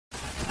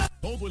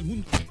Todo el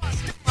mundo.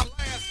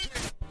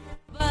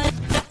 But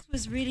that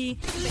was really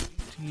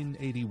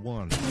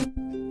 1981.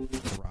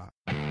 Rock.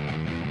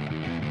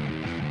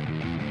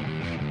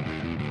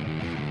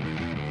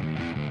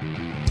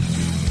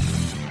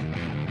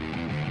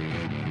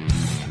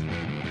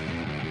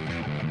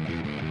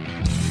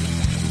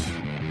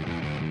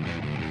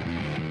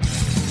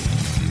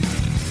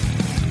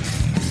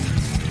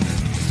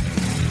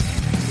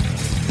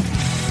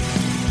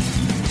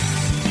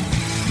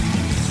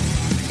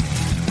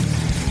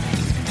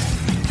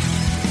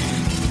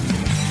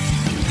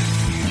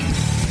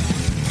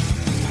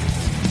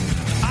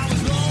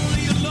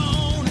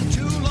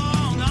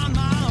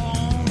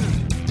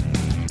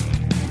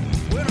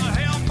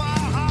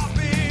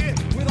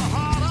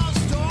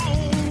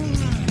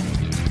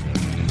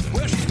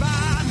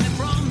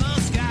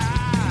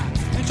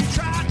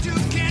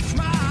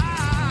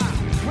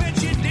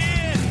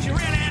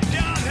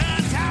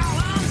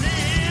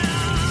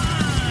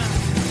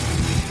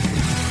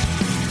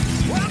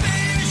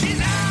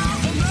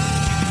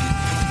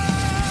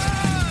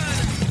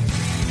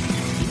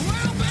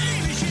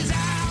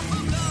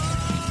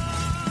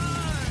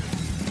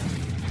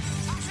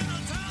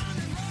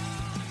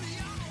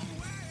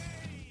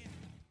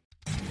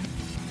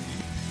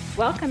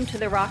 Welcome to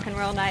the Rock and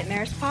Roll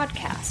Nightmares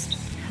podcast.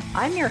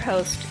 I'm your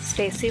host,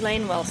 Staci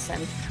Lane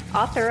Wilson,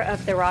 author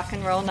of the Rock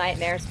and Roll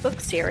Nightmares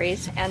book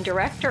series and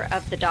director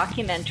of the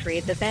documentary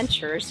The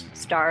Ventures,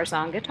 Stars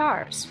on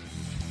Guitars.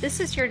 This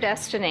is your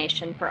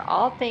destination for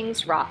all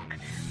things rock,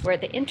 where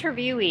the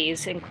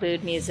interviewees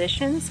include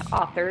musicians,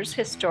 authors,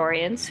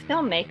 historians,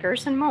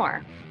 filmmakers, and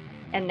more.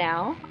 And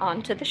now,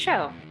 on to the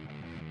show.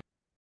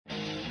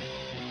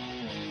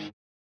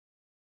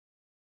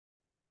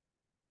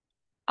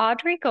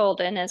 Audrey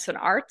Golden is an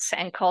arts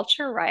and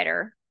culture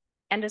writer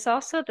and is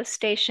also the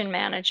station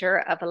manager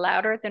of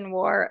Louder Than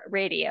War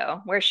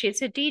Radio, where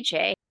she's a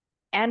DJ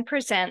and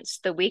presents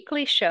the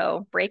weekly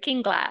show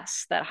Breaking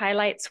Glass that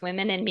highlights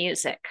women in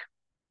music.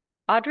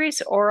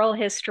 Audrey's oral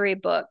history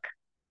book,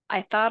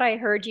 I Thought I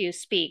Heard You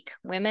Speak,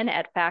 Women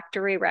at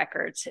Factory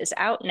Records, is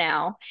out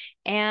now,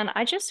 and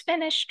I just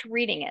finished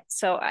reading it,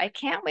 so I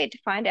can't wait to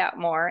find out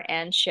more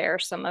and share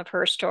some of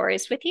her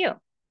stories with you.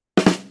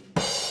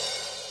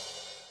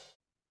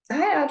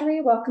 Hi,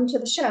 Audrey. Welcome to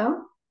the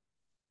show.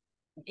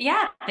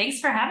 Yeah, thanks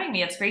for having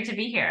me. It's great to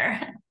be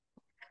here.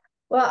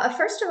 Well,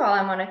 first of all,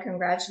 I want to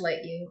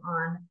congratulate you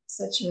on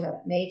such a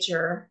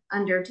major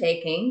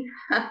undertaking.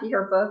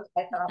 Your book,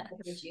 I Thought I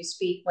Heard You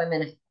Speak,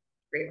 Women at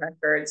Factory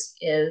Records,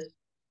 is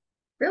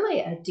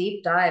really a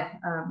deep dive,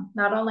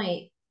 not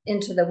only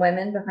into the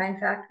women behind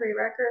Factory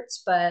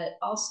Records, but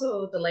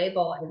also the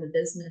label and the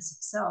business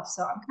itself.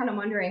 So I'm kind of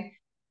wondering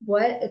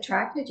what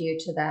attracted you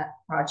to that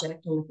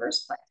project in the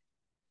first place?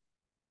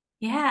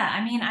 Yeah,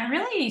 I mean, I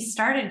really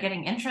started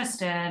getting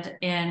interested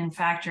in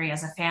Factory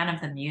as a fan of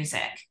the music.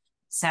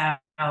 So,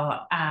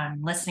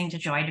 listening to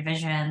Joy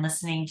Division,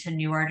 listening to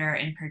New Order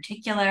in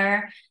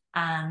particular.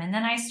 And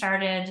then I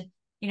started,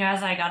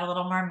 as I got a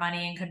little more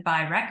money and could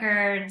buy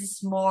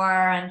records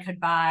more and could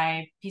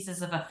buy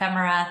pieces of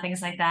ephemera,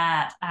 things like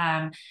that,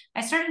 I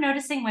started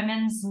noticing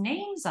women's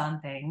names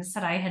on things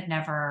that I had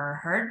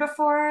never heard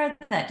before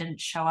that didn't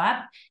show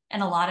up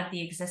in a lot of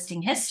the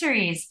existing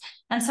histories.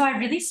 And so I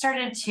really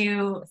started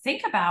to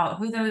think about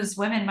who those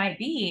women might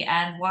be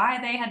and why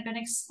they had been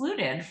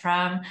excluded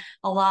from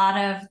a lot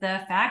of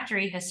the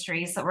factory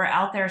histories that were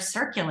out there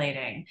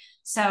circulating.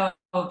 So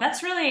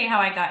that's really how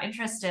I got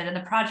interested in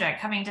the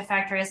project, coming to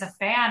Factory as a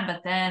fan,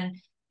 but then,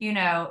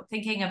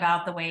 thinking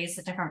about the ways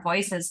that different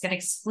voices get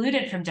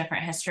excluded from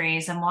different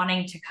histories and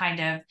wanting to kind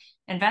of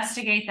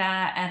investigate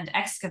that and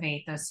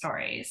excavate those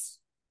stories.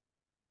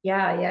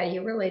 Yeah,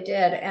 you really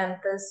did. And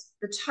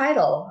the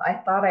title, I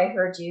Thought I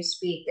Heard You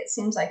Speak, it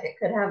seems like it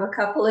could have a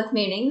couple of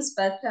meanings,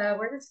 but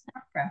where does it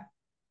come from?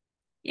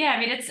 Yeah, I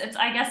mean, it's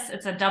I guess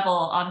it's a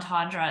double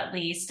entendre at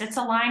least. It's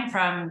a line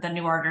from the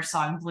New Order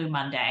song Blue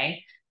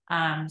Monday.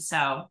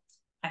 So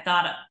I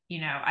thought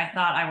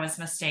I was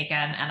mistaken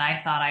and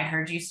I thought I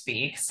heard you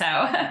speak. So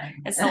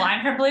it's the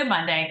line from Blue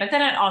Monday, but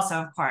then it also,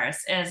 of course,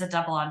 is a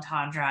double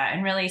entendre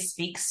and really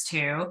speaks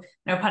to,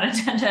 no pun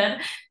intended,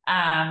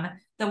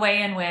 the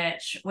way in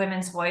which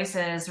women's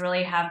voices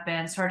really have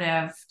been sort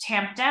of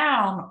tamped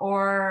down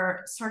or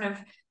sort of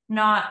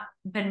not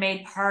been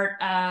made part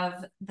of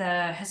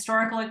the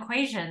historical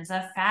equations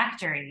of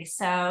Factory.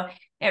 So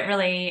it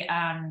really,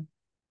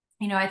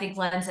 I think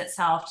lends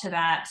itself to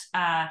that,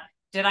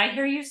 did I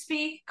hear you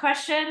speak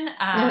question?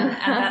 And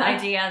that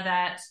idea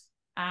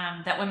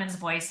that women's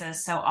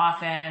voices so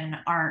often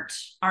aren't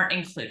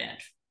included.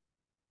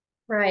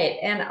 Right.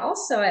 And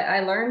also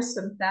I learned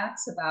some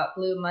facts about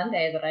Blue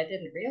Monday that I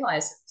didn't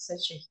realize it was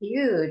such a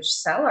huge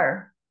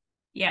seller.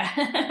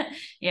 Yeah.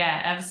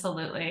 Yeah,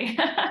 absolutely.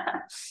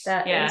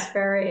 That is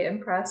very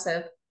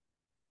impressive.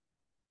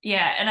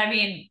 Yeah. And I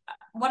mean,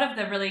 one of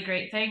the really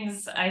great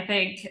things I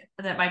think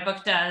that my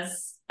book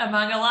does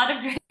among a lot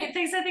of great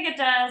things I think it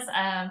does,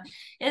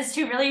 is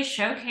to really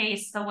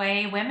showcase the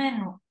way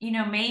women,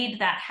 made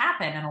that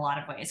happen in a lot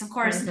of ways. Of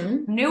course,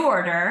 New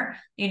Order,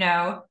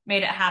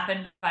 made it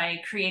happen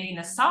by creating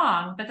the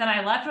song. But then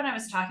I loved when I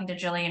was talking to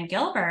Jillian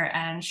Gilbert,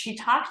 and she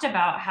talked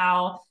about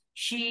how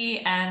she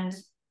and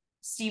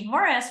Steve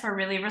Morris were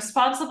really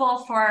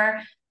responsible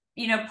for,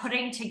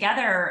 putting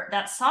together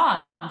that song,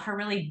 for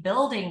really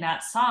building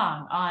that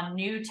song on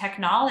new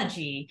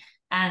technology.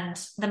 And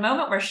the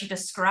moment where she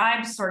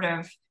describes sort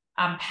of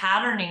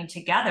patterning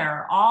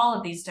together all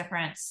of these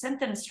different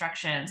synth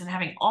instructions and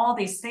having all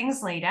these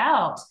things laid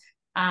out,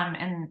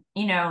 and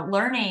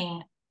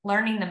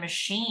learning the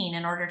machine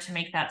in order to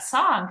make that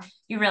song,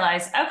 you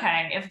realize,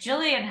 okay, if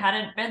Jillian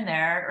hadn't been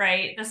there,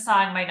 right, the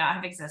song might not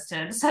have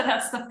existed. So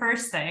that's the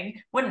first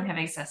thing, wouldn't have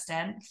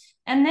existed.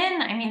 And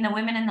then, I mean, the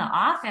women in the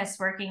office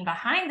working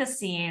behind the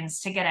scenes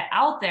to get it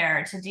out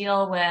there, to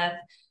deal with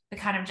the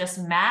kind of just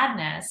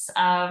madness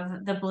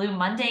of the Blue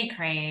Monday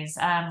craze.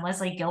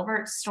 Leslie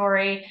Gilbert's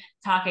story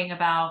talking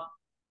about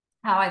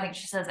how, I think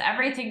she says,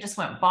 everything just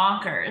went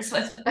bonkers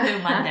with Blue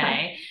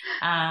Monday.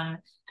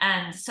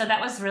 And so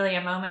that was really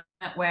a moment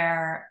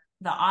where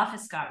the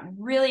office got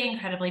really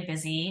incredibly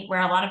busy,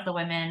 where a lot of the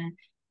women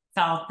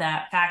felt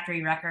that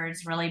Factory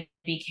Records really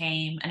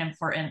became an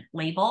important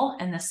label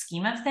in the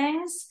scheme of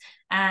things.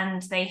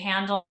 And they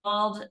handled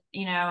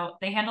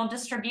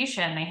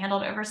distribution, they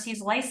handled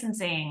overseas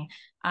licensing.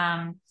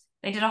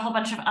 They did a whole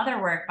bunch of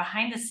other work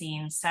behind the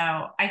scenes. So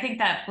I think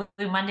that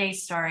Blue Monday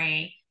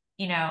story,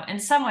 in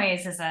some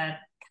ways is a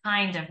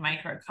kind of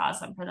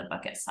microcosm for the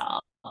book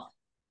itself.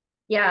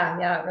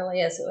 Yeah, it really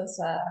is. It was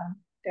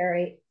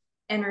very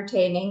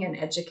entertaining and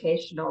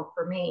educational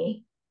for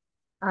me.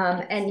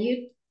 And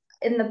you,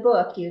 in the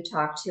book, you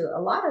talk to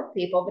a lot of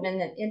people, but in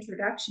the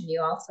introduction,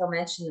 you also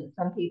mentioned that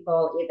some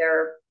people,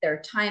 either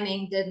their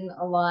timing didn't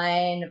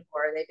align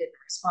or they didn't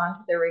respond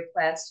to their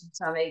request, and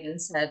some even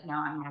said, no,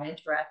 I'm not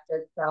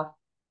interested. So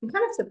I'm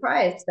kind of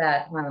surprised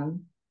that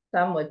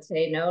some would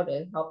say no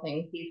to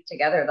helping piece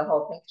together the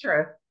whole picture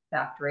of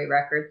Factory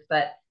Records.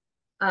 But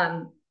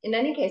in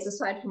any case,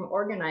 aside from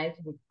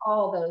organizing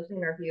all those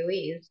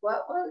interviewees,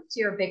 what was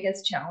your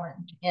biggest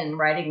challenge in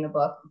writing the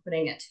book and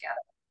putting it together?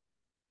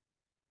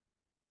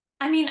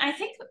 I mean, I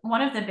think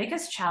one of the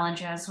biggest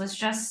challenges was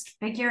just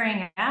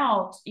figuring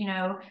out,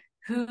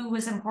 who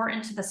was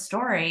important to the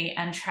story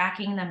and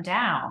tracking them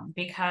down,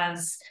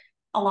 because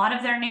a lot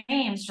of their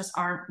names just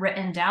aren't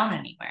written down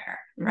anywhere,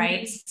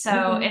 right?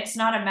 So it's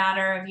not a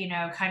matter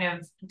of, kind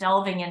of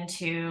delving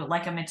into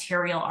like a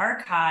material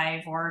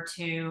archive or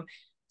to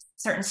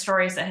certain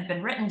stories that had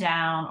been written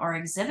down or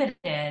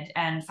exhibited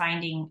and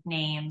finding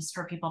names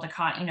for people to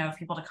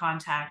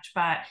contact,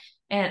 but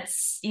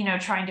it's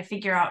trying to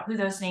figure out who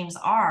those names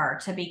are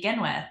to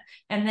begin with,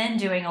 and then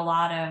doing a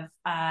lot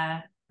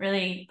of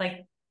really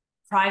like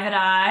private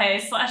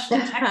eye /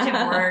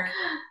 detective work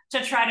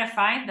to try to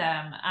find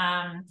them.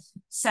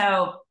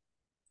 So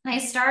I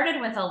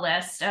started with a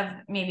list of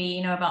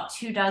maybe about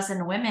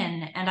 24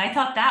 women, and I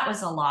thought that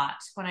was a lot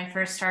when I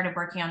first started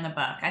working on the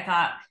book. I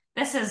thought,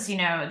 this is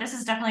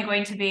definitely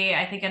going to be,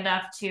 I think,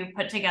 enough to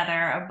put together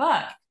a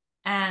book.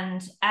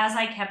 And as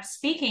I kept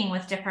speaking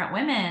with different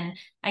women,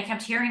 I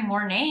kept hearing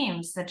more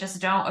names that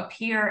just don't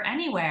appear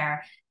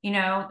anywhere,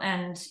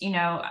 and,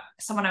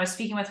 someone I was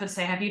speaking with would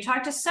say, have you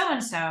talked to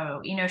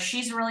so-and-so?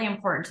 She's really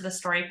important to the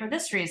story for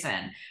this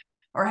reason.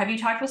 Or have you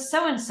talked with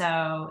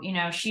so-and-so?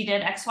 She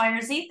did X, Y,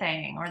 or Z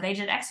thing, or they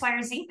did X, Y,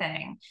 or Z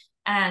thing.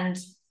 And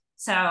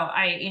so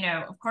I,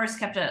 of course,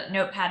 kept a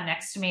notepad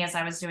next to me as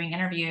I was doing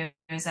interviews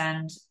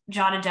and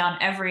jotted down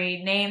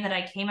every name that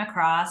I came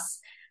across.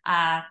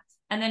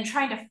 And then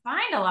trying to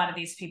find a lot of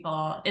these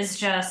people is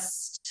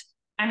just,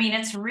 I mean,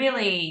 it's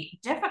really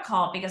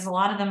difficult because a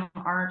lot of them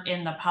aren't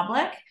in the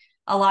public.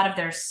 A lot of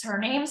their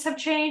surnames have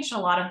changed. A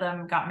lot of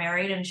them got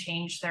married and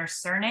changed their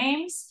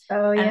surnames.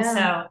 Oh, yeah.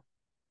 And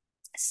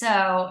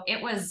so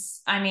it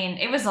was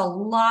a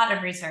lot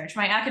of research.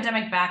 My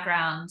academic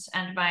background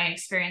and my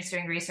experience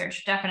doing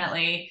research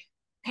definitely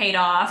paid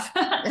off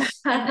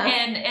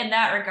in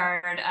that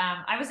regard.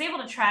 I was able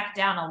to track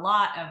down a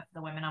lot of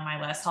the women on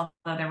my list,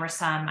 although there were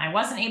some I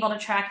wasn't able to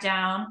track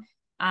down,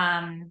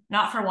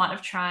 not for want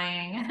of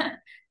trying.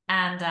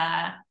 And,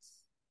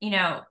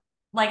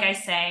 like I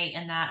say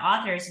in that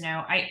author's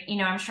note,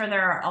 I'm sure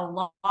there are a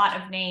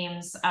lot of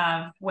names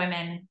of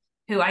women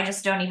who I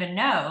just don't even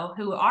know,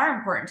 who are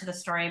important to the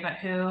story, but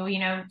who,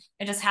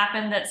 it just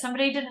happened that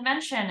somebody didn't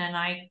mention, and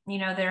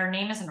their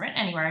name isn't written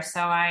anywhere.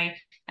 So I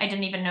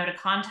didn't even know to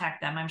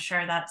contact them. I'm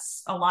sure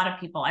that's a lot of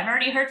people. I've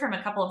already heard from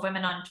a couple of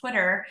women on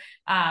Twitter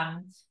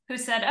who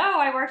said, oh,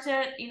 I worked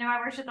at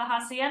the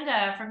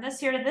Hacienda from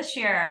this year to this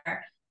year.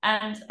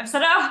 And I've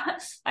said, oh,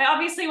 I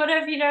obviously would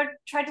have,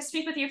 tried to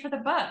speak with you for the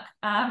book,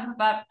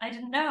 but I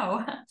didn't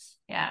know.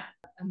 Yeah.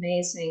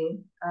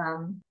 Amazing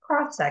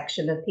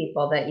cross-section of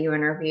people that you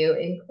interview,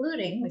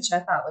 including, which I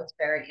thought was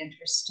very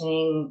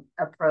interesting,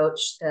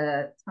 approach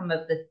to some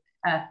of the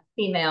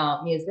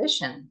female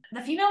musicians.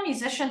 The female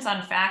musicians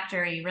on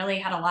Factory really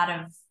had a lot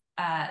of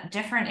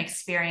different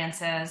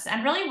experiences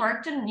and really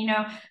worked in,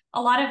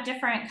 a lot of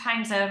different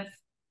kinds of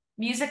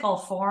musical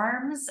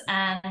forms.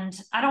 And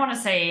I don't want to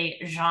say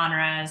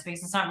genres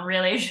because it's not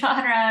really a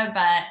genre,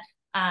 but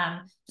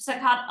just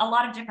a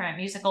lot of different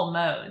musical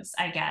modes,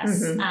 I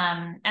guess.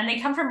 Mm-hmm. And they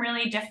come from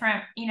really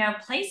different,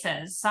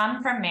 places,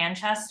 some from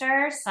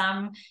Manchester,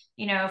 some,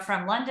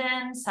 from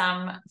London,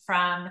 some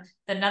from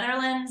the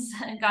Netherlands,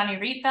 Gani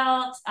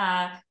Rietveld,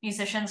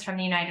 musicians from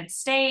the United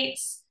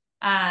States.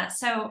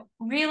 So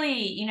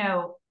really,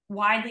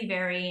 widely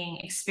varying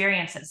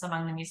experiences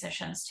among the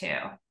musicians too.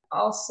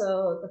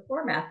 Also, the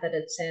format that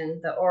it's in,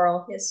 the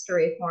oral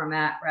history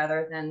format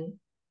rather than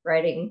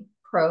writing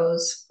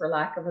prose, for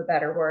lack of a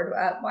better word.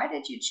 Why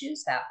did you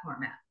choose that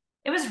format?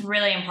 It was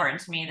really important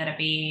to me that it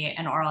be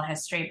an oral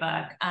history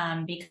book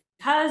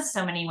because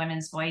so many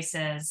women's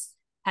voices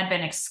had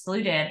been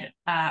excluded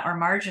or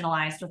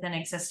marginalized within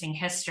existing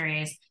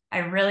histories. I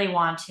really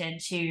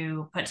wanted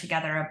to put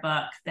together a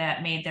book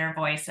that made their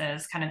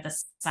voices kind of the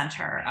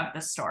center of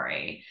the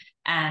story.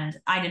 And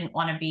I didn't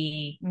want to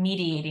be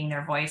mediating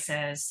their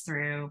voices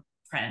through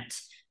print.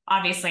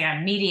 Obviously,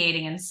 I'm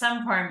mediating in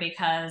some form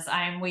because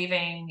I'm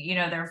weaving,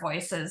 their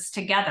voices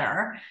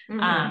together.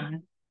 Mm-hmm.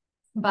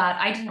 But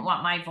I didn't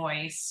want my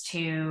voice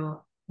to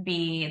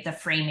be the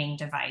framing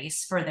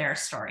device for their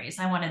stories.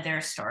 I wanted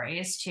their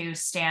stories to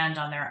stand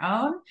on their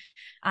own.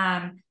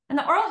 And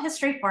the oral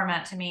history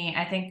format to me,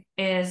 I think,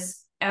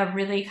 is a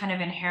really kind of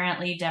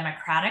inherently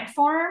democratic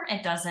form.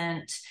 It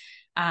doesn't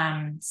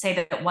say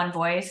that one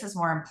voice is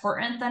more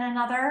important than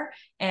another.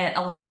 It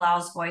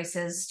allows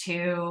voices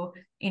to,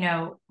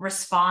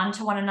 respond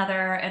to one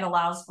another. It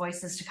allows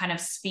voices to kind of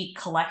speak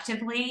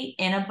collectively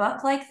in a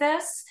book like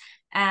this.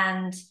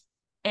 And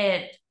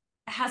it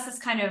has this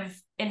kind of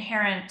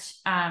inherent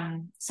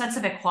sense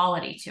of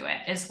equality to it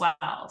as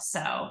well.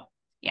 So,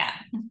 yeah.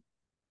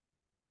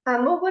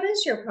 Well, what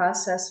is your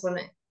process when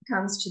it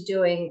comes to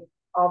doing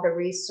all the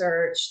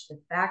research, the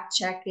fact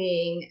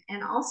checking?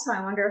 And also,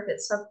 I wonder if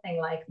it's something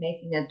like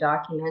making a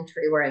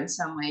documentary where, in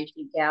some ways,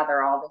 you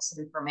gather all this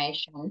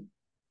information.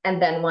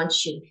 And then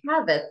once you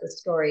have it, the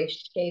story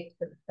shapes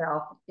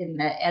itself in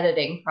the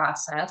editing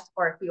process,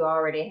 or if you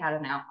already had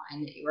an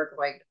outline that you were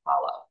going to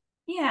follow.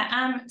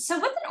 Yeah. So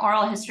with an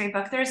oral history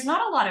book, there's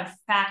not a lot of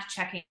fact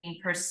checking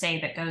per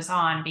se that goes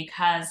on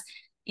because,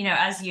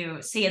 as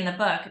you see in the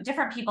book,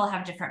 different people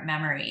have different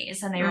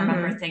memories and they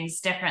remember things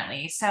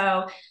differently.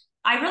 So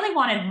I really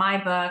wanted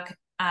my book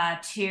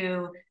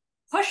to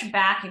push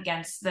back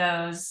against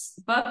those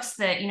books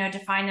that,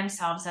 define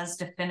themselves as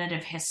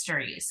definitive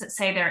histories, that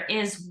say there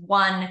is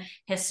one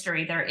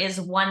history, there is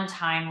one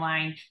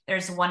timeline,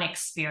 there's one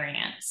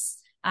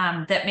experience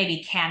that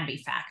maybe can be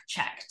fact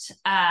checked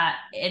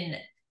in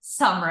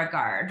some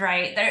regard,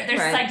 right? There's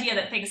Right. this idea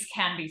that things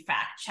can be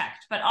fact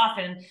checked, but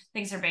often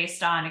things are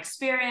based on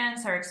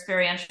experience or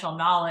experiential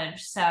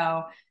knowledge.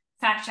 So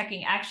fact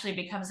checking actually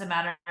becomes a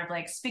matter of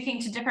like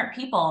speaking to different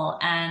people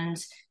and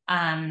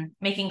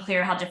making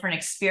clear how different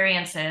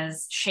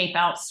experiences shape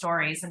out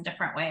stories in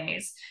different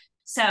ways.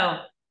 So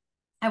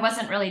I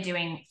wasn't really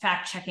doing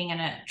fact checking in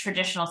a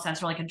traditional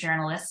sense or like a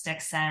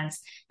journalistic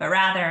sense, but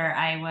rather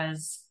I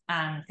was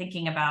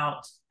thinking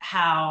about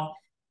how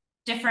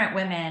different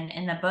women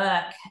in the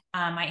book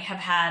might have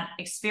had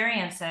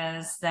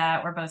experiences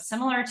that were both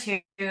similar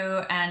to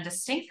and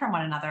distinct from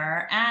one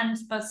another, and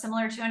both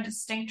similar to and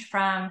distinct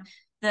from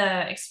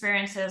the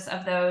experiences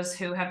of those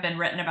who have been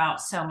written about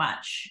so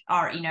much,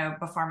 or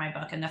before my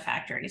book in the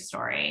factory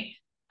story.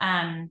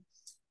 And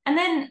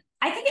then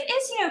I think it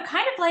is,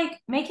 kind of like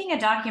making a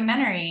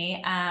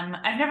documentary.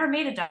 I've never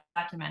made a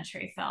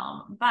documentary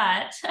film,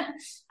 but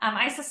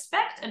I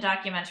suspect a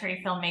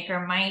documentary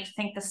filmmaker might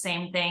think the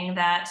same thing,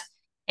 that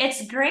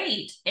it's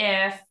great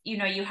if,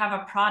 you have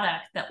a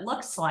product that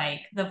looks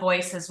like the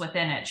voices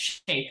within it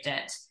shaped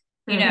it.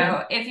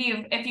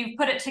 If you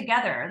put it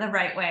together the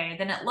right way,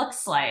 then it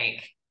looks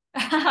like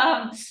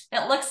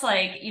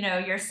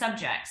your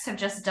subjects have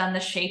just done the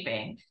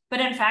shaping. But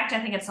in fact, I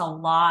think it's a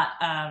lot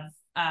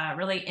of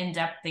really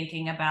in-depth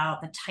thinking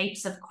about the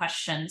types of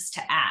questions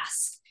to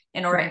ask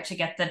in order to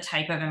get the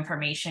type of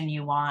information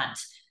you want.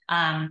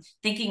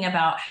 Thinking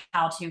about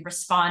how to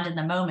respond in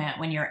the moment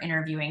when you're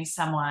interviewing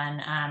someone,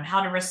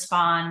 how to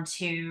respond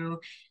to,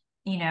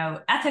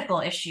 ethical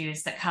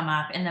issues that come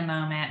up in the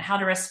moment, how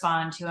to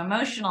respond to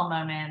emotional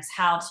moments,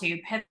 how to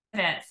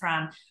pivot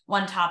from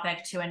one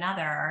topic to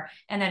another,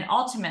 and then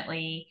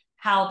ultimately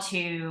how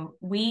to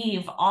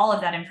weave all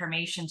of that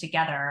information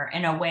together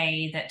in a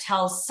way that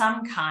tells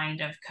some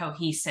kind of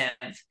cohesive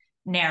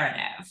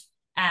narrative.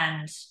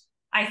 And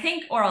I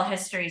think oral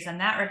histories in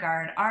that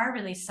regard are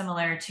really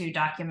similar to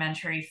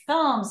documentary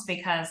films,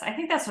 because I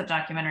think that's what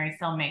documentary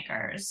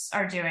filmmakers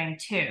are doing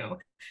too.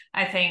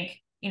 I think,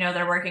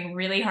 they're working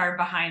really hard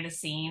behind the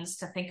scenes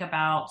to think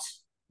about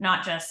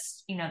not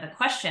just, the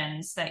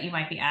questions that you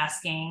might be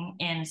asking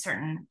in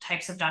certain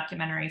types of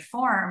documentary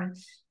form,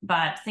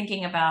 but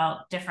thinking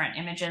about different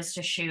images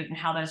to shoot and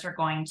how those are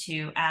going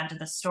to add to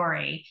the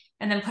story,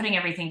 and then putting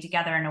everything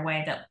together in a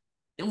way that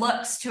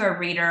looks to a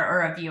reader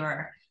or a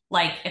viewer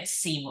like it's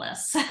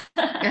seamless.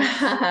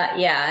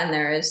 Yeah, and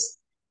there is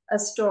a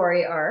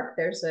story arc.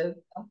 There's a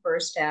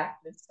first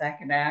act, a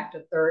second act,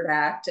 a third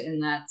act,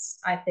 and that's,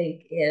 I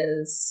think,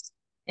 is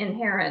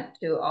inherent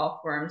to all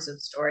forms of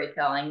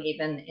storytelling,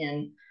 even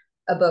in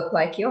a book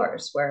like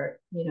yours, where,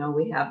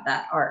 we have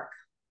that arc.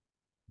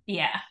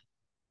 Yeah.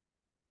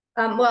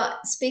 Well,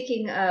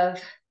 speaking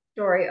of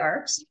story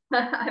arcs,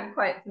 I'm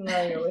quite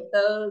familiar with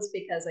those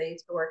because I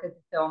used to work as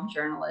a film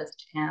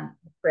journalist and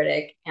a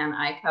critic, and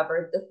I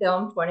covered the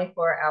film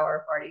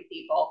 24-Hour Party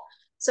People.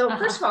 So,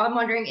 first of all, I'm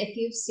wondering if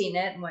you've seen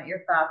it and what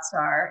your thoughts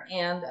are,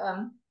 and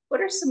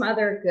what are some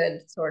other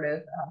good sort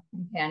of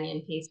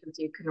companion pieces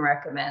you can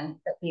recommend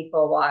that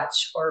people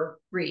watch or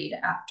read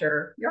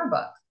after your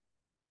book?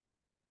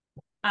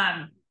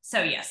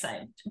 So yes,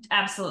 I've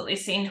absolutely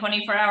seen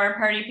 24-Hour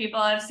Party People.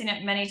 I've seen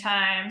it many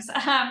times.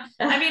 I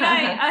mean,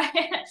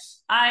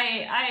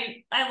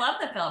 I love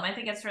the film. I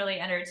think it's really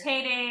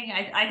entertaining.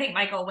 I think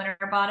Michael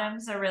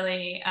Winterbottom's a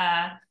really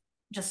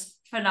just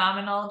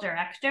phenomenal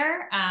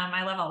director.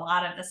 I love a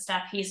lot of the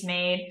stuff he's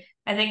made.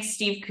 I think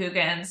Steve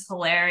Coogan's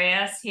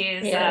hilarious.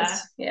 He's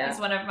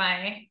one of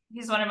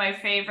my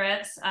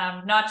favorites.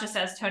 Not just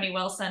as Tony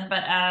Wilson,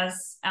 but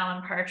as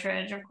Alan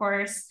Partridge, of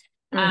course.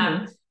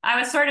 Mm-hmm. I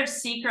was sort of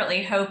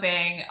secretly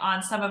hoping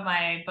on some of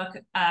my book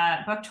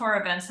tour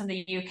events in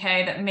the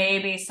UK that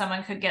maybe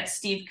someone could get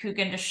Steve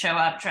Coogan to show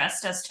up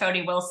dressed as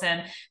Tony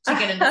Wilson to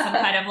get into some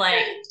kind of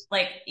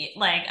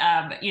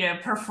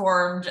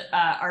performed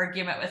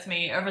argument with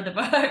me over the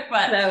book,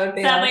 but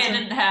sadly awesome. It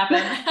didn't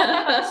happen.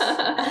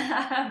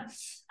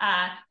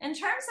 In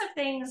terms of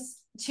things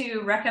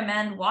to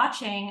recommend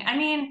watching, I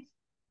mean,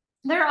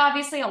 there are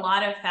obviously a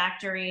lot of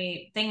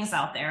factory things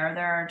out there.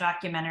 There are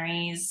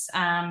documentaries,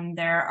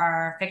 there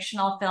are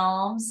fictional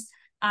films.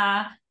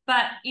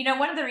 But,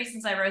 one of the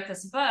reasons I wrote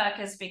this book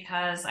is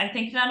because I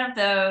think none of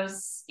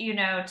those,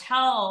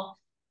 tell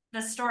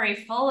the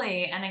story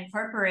fully and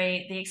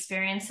incorporate the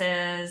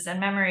experiences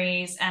and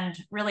memories and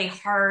really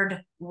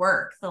hard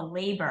work, the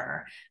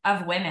labor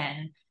of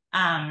women.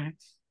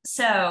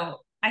 So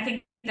I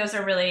think those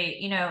are really,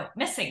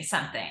 missing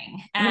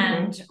something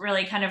and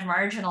really kind of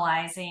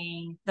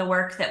marginalizing the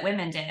work that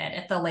women did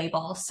at the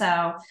label.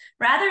 So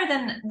rather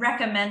than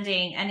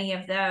recommending any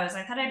of those,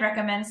 I thought I'd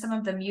recommend some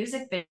of the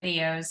music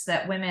videos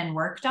that women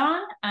worked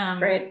on.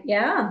 Right.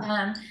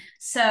 Yeah.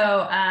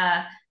 So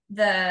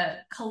the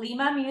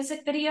Kalima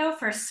music video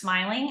for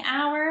Smiling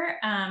Hour.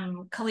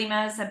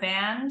 Kalima is a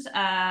band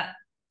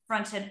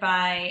fronted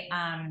by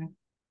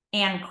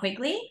Anne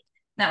Quigley.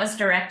 That was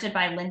directed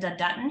by Linda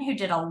Dutton, who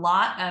did a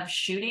lot of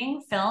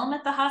shooting film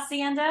at the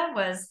Hacienda,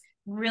 was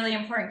really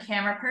important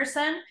camera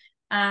person.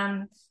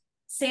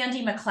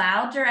 Sandy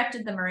McLeod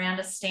directed the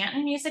Miranda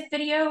Stanton music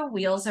video,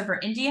 Wheels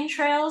Over Indian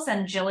Trails,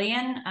 and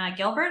Jillian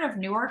Gilbert of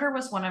New Order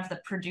was one of the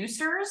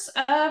producers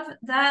of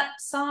that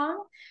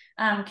song.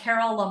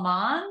 Carol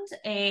Lamond,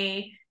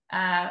 a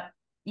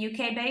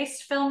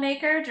UK-based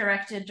filmmaker,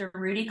 directed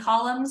Rudy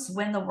Collins'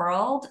 Win the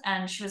World,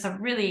 and she was a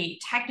really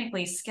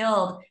technically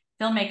skilled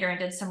filmmaker and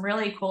did some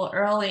really cool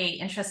early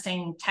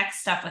interesting tech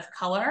stuff with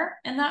color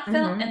in that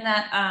film, in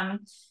that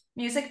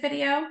music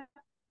video.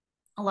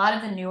 A lot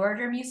of the New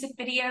Order music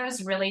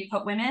videos really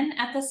put women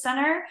at the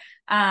center.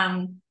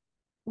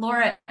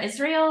 Laura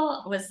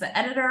Israel was the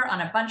editor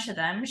on a bunch of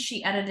them.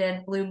 She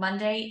edited Blue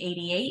Monday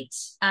 88.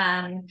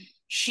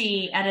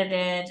 She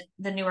edited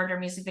the New Order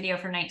music video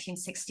for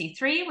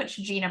 1963, which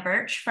Gina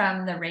Birch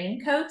from the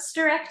Raincoats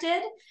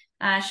directed.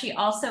 She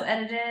also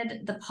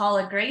edited the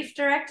Paula Grafe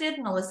directed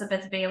and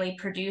Elizabeth Bailey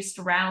produced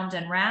Round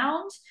and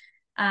Round.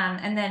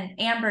 And then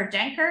Amber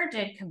Denker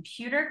did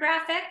computer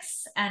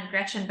graphics and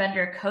Gretchen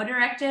Bender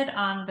co-directed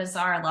on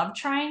Bizarre Love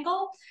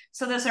Triangle.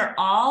 So those are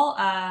all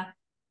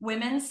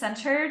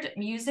women-centered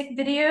music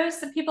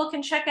videos that people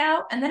can check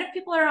out. And then if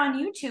people are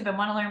on YouTube and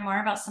want to learn more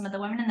about some of the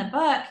women in the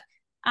book,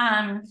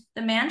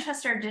 the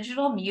Manchester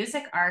Digital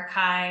Music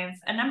Archive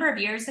a number of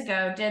years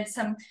ago did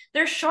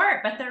they're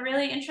short, but they're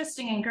really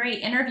interesting and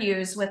great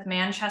interviews with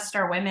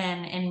Manchester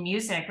women in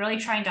music, really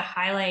trying to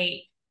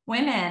highlight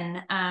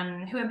women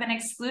who have been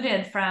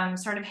excluded from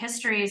sort of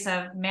histories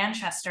of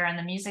Manchester and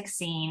the music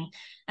scene.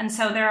 And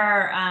so there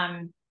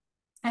are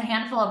a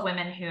handful of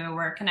women who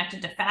were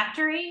connected to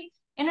Factory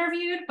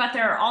interviewed, but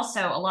there are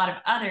also a lot of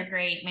other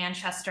great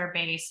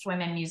Manchester-based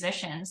women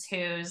musicians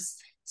whose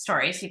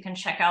stories you can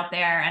check out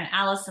there. And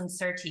Alison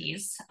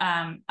Surtees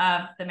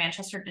of the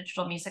Manchester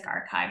Digital Music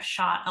Archive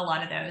shot a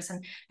lot of those,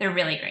 and they're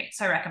really great.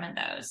 So I recommend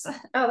those.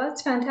 Oh,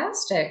 that's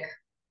fantastic.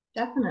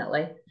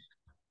 Definitely.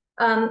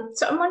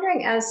 So I'm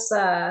wondering, as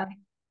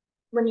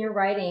when you're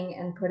writing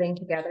and putting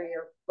together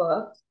your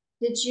book,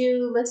 did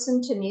you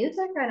listen to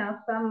music? I know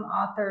some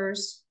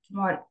authors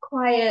want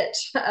quiet,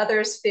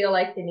 others feel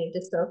like they need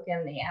to soak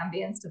in the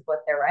ambience of what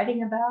they're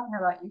writing about.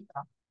 How about you?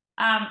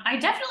 I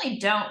definitely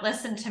don't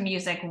listen to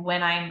music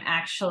when I'm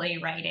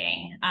actually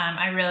writing.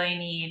 I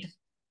really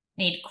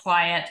need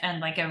quiet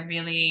and like a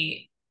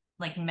really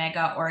like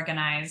mega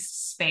organized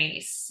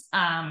space.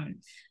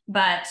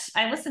 But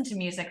I listen to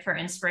music for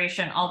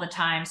inspiration all the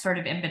time, sort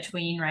of in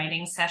between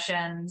writing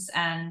sessions.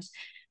 And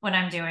when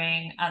I'm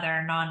doing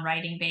other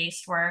non-writing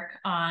based work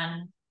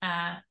on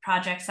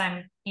projects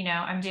I'm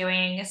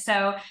doing.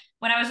 So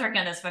when I was working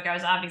on this book, I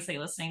was obviously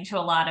listening to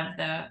a lot of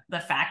the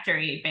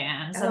factory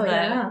bands and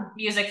the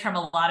music from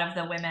a lot of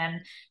the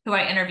women who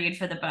I interviewed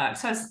for the book.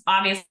 So I was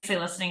obviously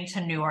listening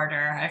to New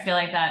Order. I feel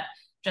like that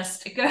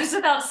just goes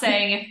without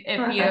saying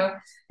if you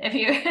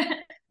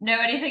know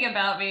anything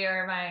about me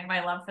or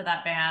my love for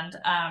that band.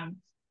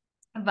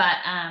 But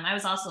I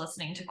was also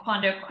listening to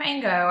Quando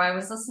Quango. I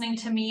was listening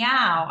to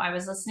Meow. I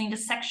was listening to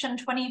Section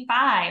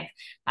 25.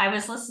 I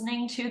was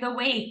listening to The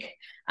Wake.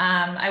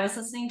 I was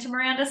listening to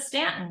Miranda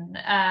Stanton.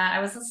 I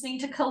was listening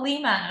to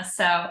Kalima.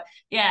 So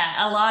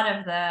yeah, a lot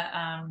of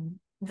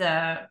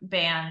the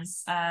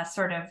bands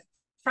sort of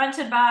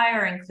fronted by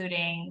or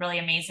including really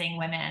amazing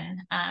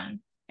women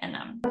in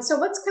them. So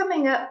what's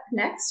coming up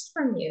next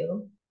from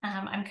you?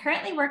 I'm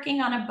currently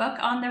working on a book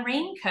on the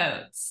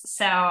raincoats,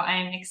 so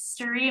I'm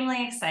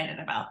extremely excited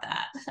about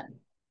that.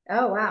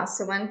 Oh, wow.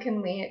 So when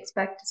can we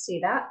expect to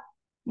see that?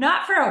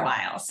 Not for a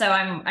while. So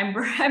I'm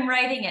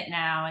writing it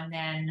now, and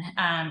then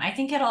I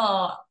think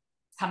it'll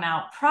come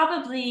out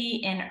probably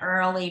in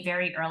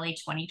very early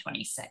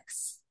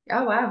 2026.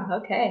 Oh, wow.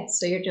 Okay.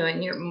 So you're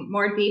doing your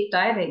more deep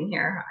diving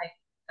here.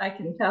 I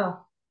can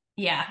tell.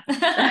 Yeah.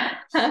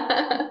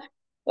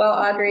 Well,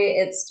 Audrey,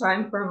 it's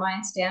time for my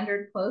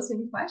standard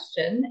closing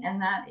question, and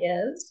that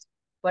is,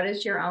 what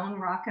is your own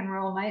rock and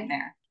roll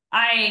nightmare?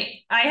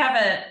 I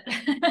have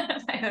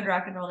my own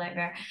rock and roll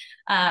nightmare.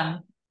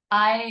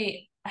 I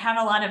have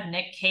a lot of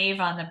Nick Cave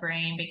on the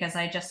brain because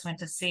I just went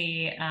to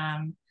see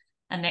a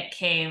Nick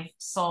Cave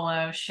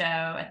solo show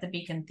at the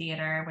Beacon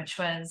Theater, which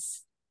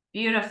was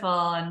beautiful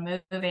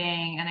and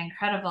moving and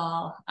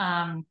incredible.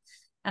 And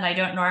I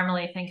don't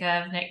normally think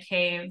of Nick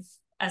Cave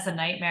as a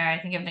nightmare. I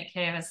think of Nick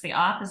Cave as the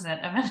opposite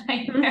of a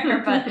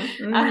nightmare, but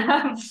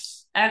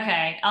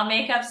okay, I'll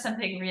make up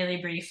something really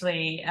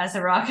briefly as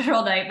a rock and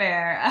roll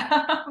nightmare.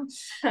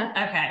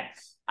 Okay,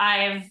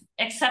 I've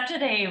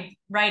accepted a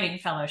writing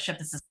fellowship.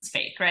 This is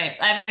fake, right?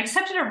 I've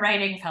accepted a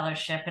writing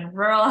fellowship in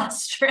rural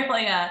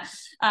Australia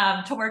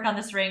to work on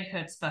this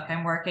raincoats book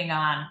I'm working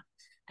on.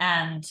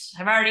 And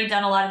I've already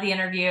done a lot of the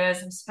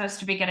interviews. I'm supposed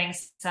to be getting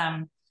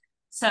some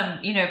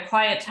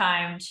quiet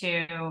time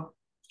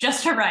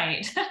just to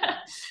write,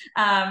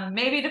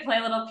 maybe to play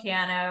a little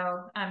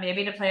piano,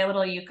 maybe to play a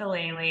little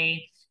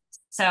ukulele.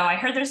 So I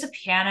heard there's a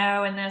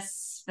piano in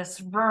this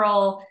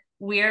rural,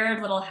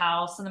 weird little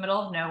house in the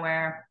middle of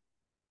nowhere.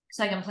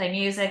 So I can play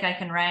music, I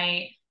can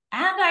write.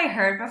 And I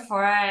heard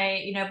before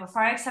I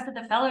accepted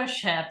the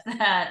fellowship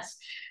that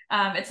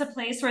it's a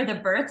place where the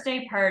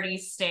birthday party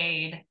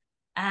stayed.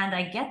 And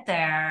I get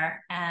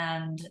there,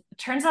 and it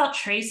turns out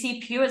Tracy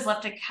Pugh has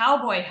left a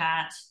cowboy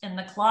hat in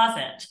the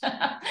closet.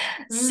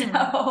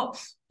 So,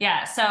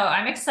 yeah, so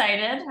I'm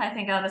excited. I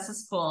think, oh, this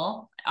is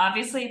cool.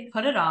 Obviously,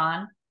 put it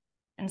on,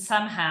 and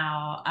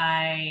somehow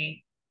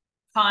I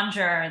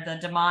conjure the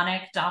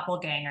demonic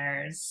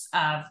doppelgangers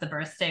of the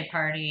birthday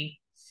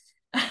party.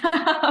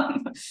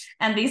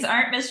 And these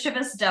aren't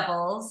mischievous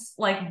devils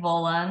like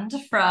Voland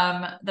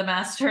from The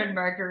Master and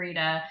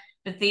Margarita,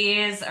 but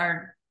these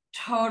are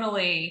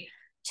totally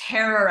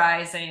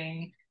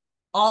terrorizing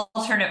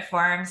alternate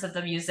forms of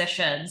the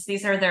musicians.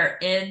 These are their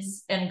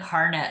ids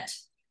incarnate.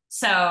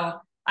 So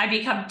I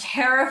become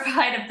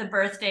terrified of the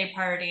birthday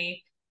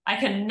party. I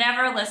can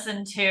never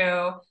listen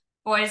to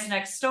Boys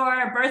Next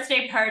Door,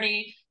 Birthday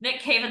Party, Nick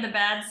Cave and the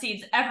Bad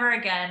Seeds ever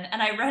again,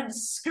 and I run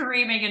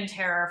screaming in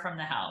terror from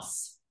the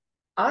house.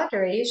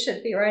 Audrey, you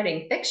should be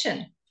writing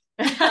fiction.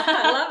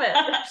 I love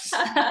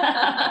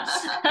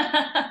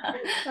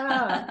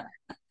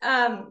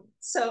it.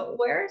 So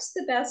where's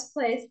the best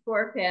place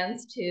for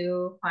fans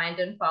to find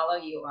and follow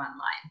you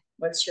online?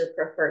 What's your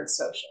preferred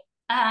social?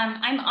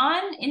 I'm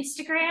on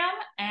Instagram,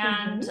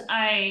 and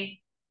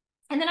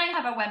then I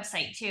have a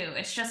website too.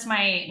 It's just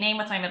my name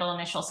with my middle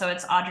initial. So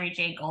it's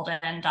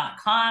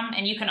audreyjgolden.com.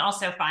 And you can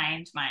also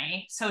find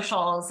my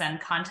socials and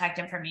contact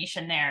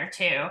information there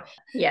too.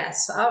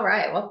 Yes. All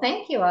right. Well,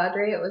 thank you,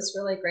 Audrey. It was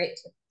really great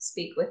to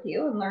speak with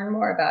you and learn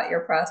more about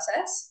your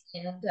process.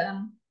 And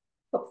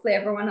hopefully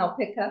everyone will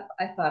pick up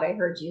I Thought I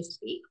Heard You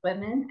Speak,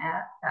 Women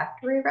at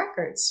Factory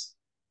Records.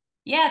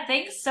 Yeah,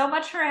 thanks so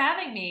much for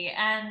having me.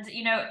 And,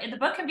 the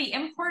book can be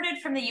imported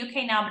from the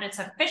UK now, but it's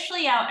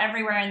officially out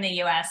everywhere in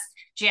the US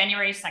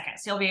January 2nd.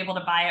 So you'll be able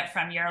to buy it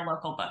from your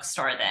local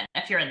bookstore then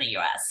if you're in the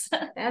US.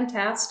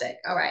 Fantastic.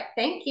 All right.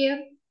 Thank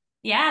you.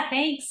 Yeah,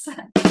 thanks.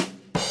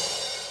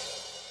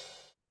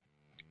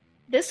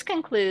 This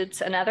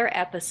concludes another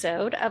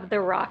episode of the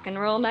Rock and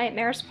Roll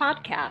Nightmares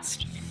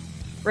podcast.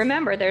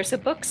 Remember, there's a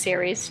book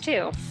series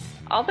too.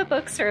 All the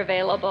books are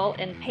available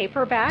in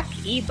paperback,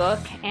 ebook,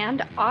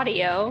 and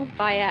audio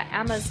via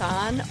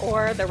Amazon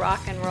or the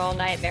Rock and Roll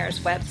Nightmares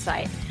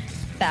website.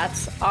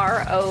 That's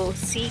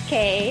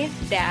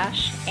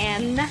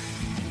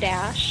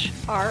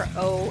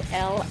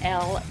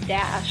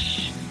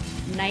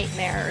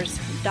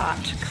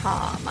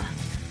ROCK-N-ROLL-nightmares.com.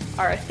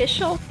 Our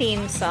official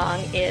theme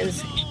song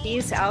is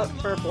She's Out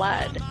for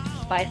Blood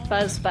by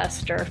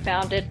Fuzzbuster,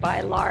 founded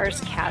by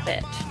Lars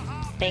Cabot.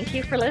 Thank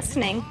you for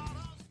listening.